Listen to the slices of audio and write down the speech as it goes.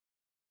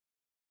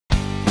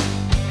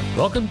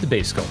Welcome to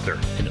Bass Sculptor,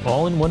 an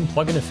all-in-one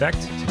plugin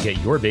effect to get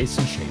your bass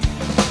in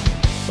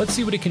shape. Let's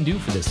see what it can do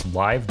for this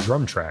live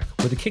drum track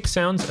where the kick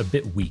sounds a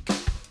bit weak.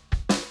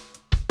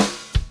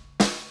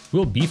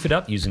 We'll beef it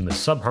up using the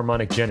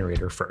subharmonic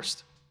generator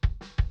first.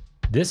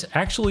 This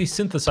actually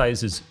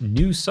synthesizes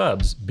new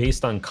subs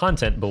based on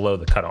content below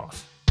the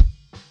cutoff.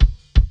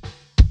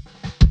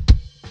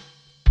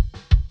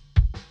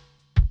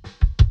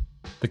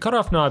 The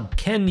cutoff knob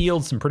can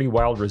yield some pretty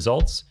wild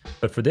results,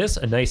 but for this,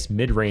 a nice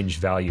mid-range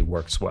value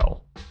works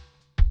well.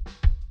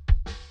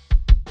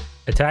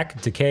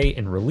 Attack, decay,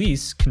 and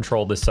release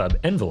control the sub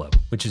envelope,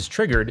 which is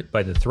triggered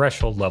by the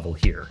threshold level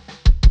here.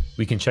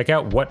 We can check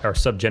out what our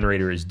sub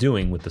generator is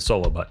doing with the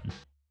solo button.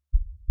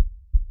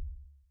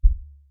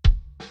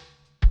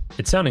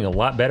 It's sounding a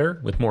lot better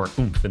with more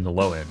oomph in the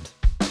low end.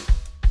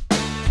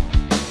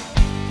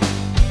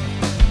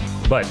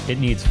 But it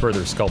needs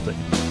further sculpting.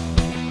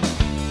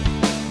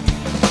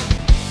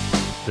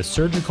 The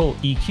surgical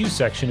EQ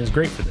section is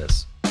great for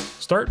this.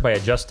 Start by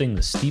adjusting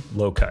the steep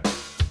low cut.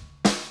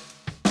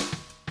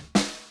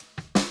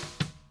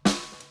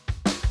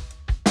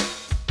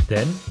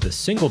 Then, the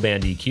single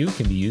band EQ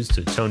can be used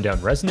to tone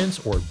down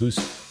resonance or boost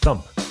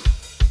thump.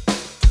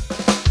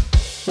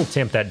 We'll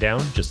tamp that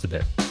down just a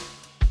bit.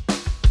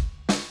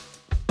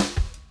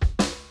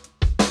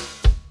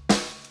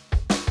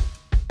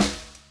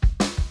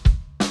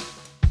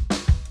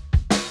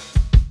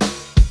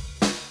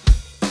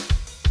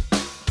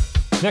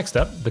 Next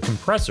up, the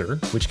compressor,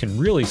 which can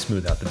really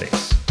smooth out the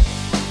bass.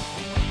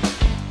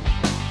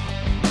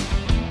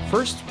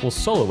 First, we'll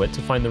solo it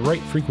to find the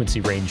right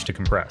frequency range to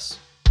compress.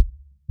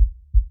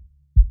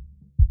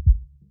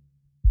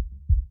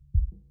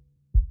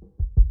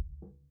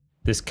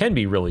 This can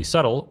be really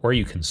subtle, or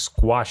you can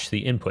squash the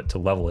input to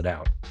level it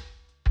out.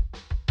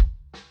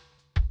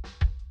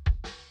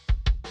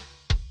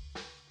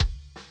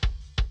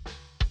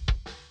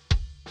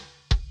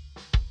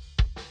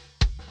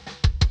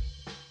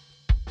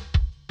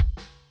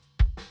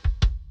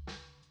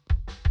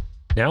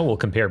 Now we'll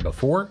compare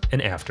before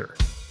and after.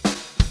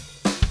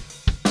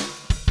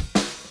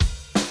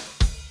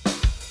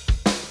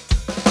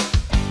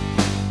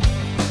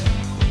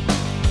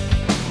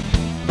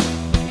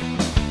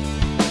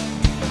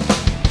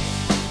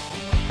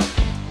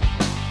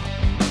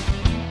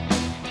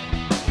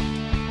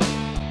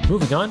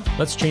 Moving on,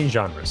 let's change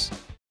genres.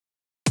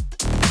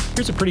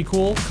 Here's a pretty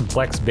cool,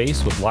 complex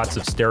bass with lots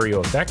of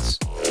stereo effects.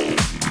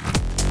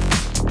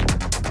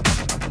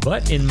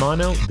 But in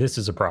mono, this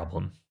is a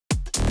problem.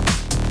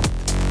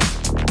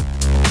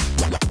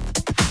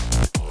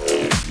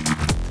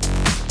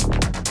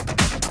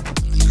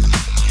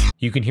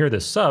 You can hear the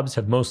subs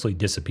have mostly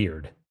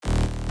disappeared.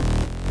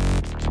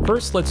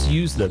 First, let's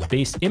use the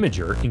bass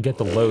imager and get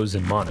the lows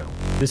in mono.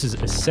 This is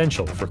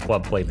essential for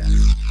club playback.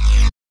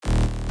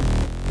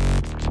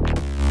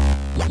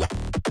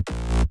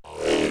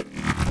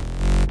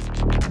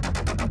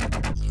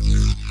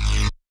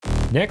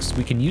 Next,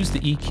 we can use the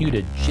EQ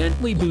to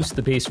gently boost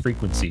the bass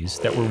frequencies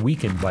that were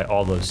weakened by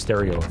all those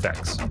stereo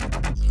effects.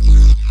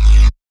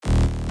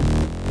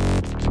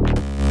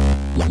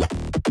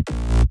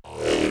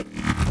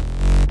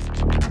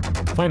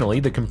 Finally,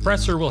 the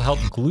compressor will help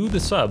glue the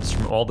subs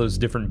from all those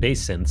different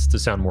bass synths to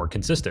sound more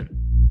consistent.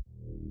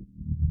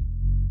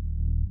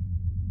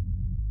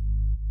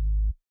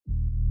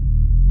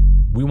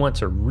 We want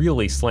to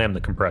really slam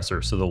the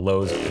compressor so the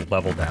lows are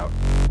leveled out.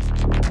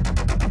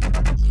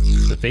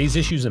 The phase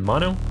issues in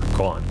mono are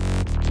gone.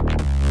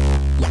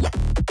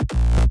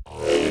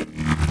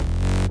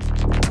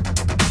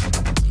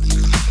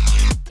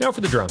 Now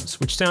for the drums,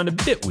 which sound a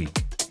bit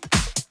weak.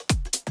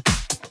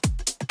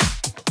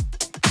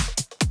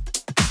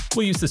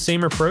 We'll use the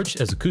same approach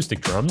as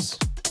acoustic drums.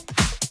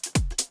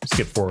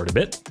 Skip forward a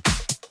bit.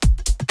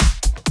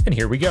 And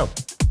here we go.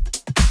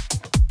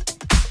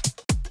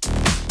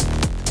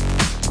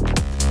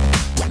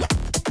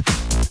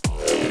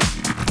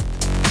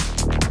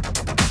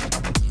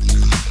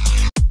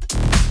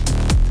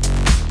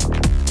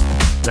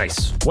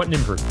 Nice, what an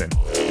improvement.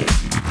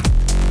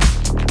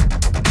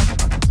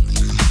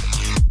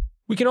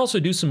 We can also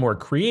do some more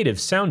creative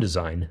sound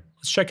design.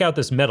 Let's check out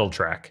this metal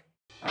track.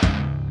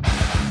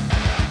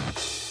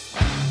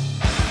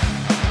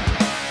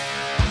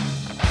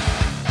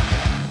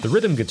 The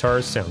rhythm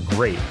guitars sound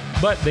great,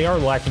 but they are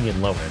lacking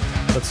in low end.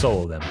 Let's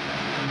solo them.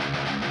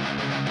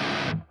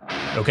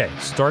 Okay,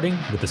 starting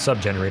with the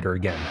sub generator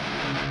again.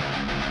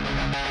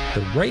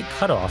 The right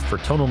cutoff for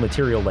tonal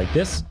material like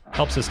this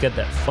helps us get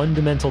that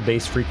fundamental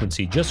bass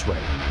frequency just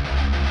right.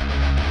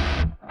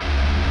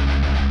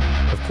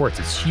 Of course,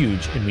 it's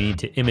huge and we need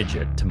to image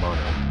it to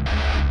mono.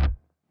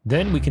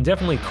 Then we can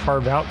definitely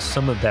carve out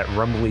some of that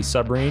rumbly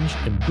sub-range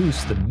and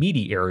boost the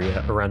meaty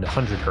area around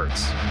 100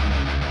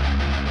 Hz.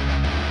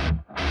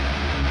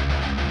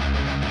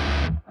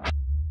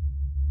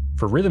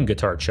 For rhythm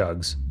guitar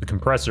chugs, the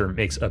compressor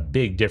makes a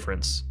big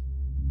difference.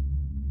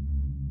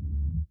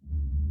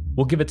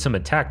 We'll give it some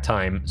attack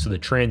time so the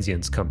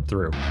transients come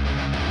through.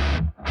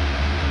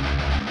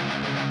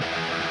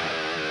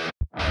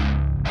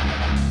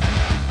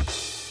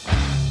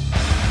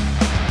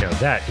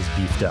 that is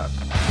beefed up.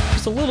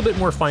 Just a little bit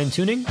more fine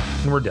tuning,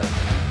 and we're done.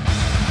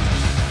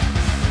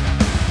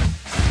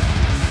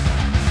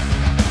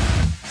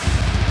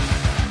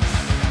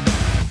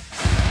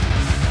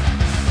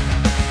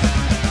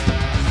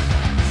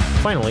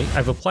 Finally,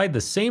 I've applied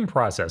the same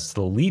process to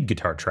the lead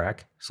guitar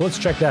track, so let's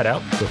check that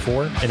out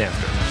before and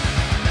after.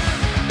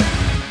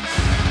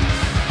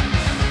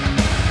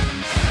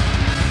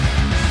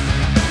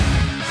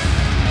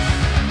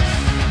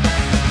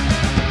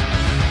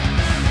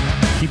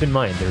 Keep in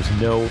mind, there's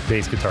no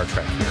bass guitar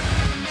track here.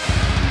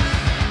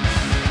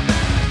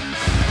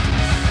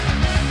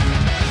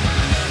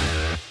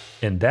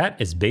 And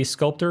that is Bass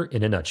Sculptor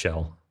in a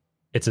nutshell.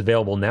 It's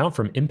available now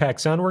from Impact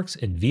Soundworks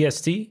in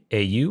VST,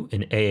 AU,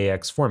 and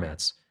AAX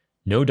formats.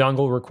 No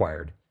dongle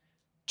required.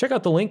 Check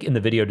out the link in the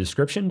video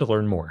description to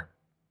learn more.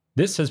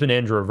 This has been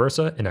Andrew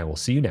Aversa, and I will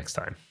see you next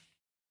time.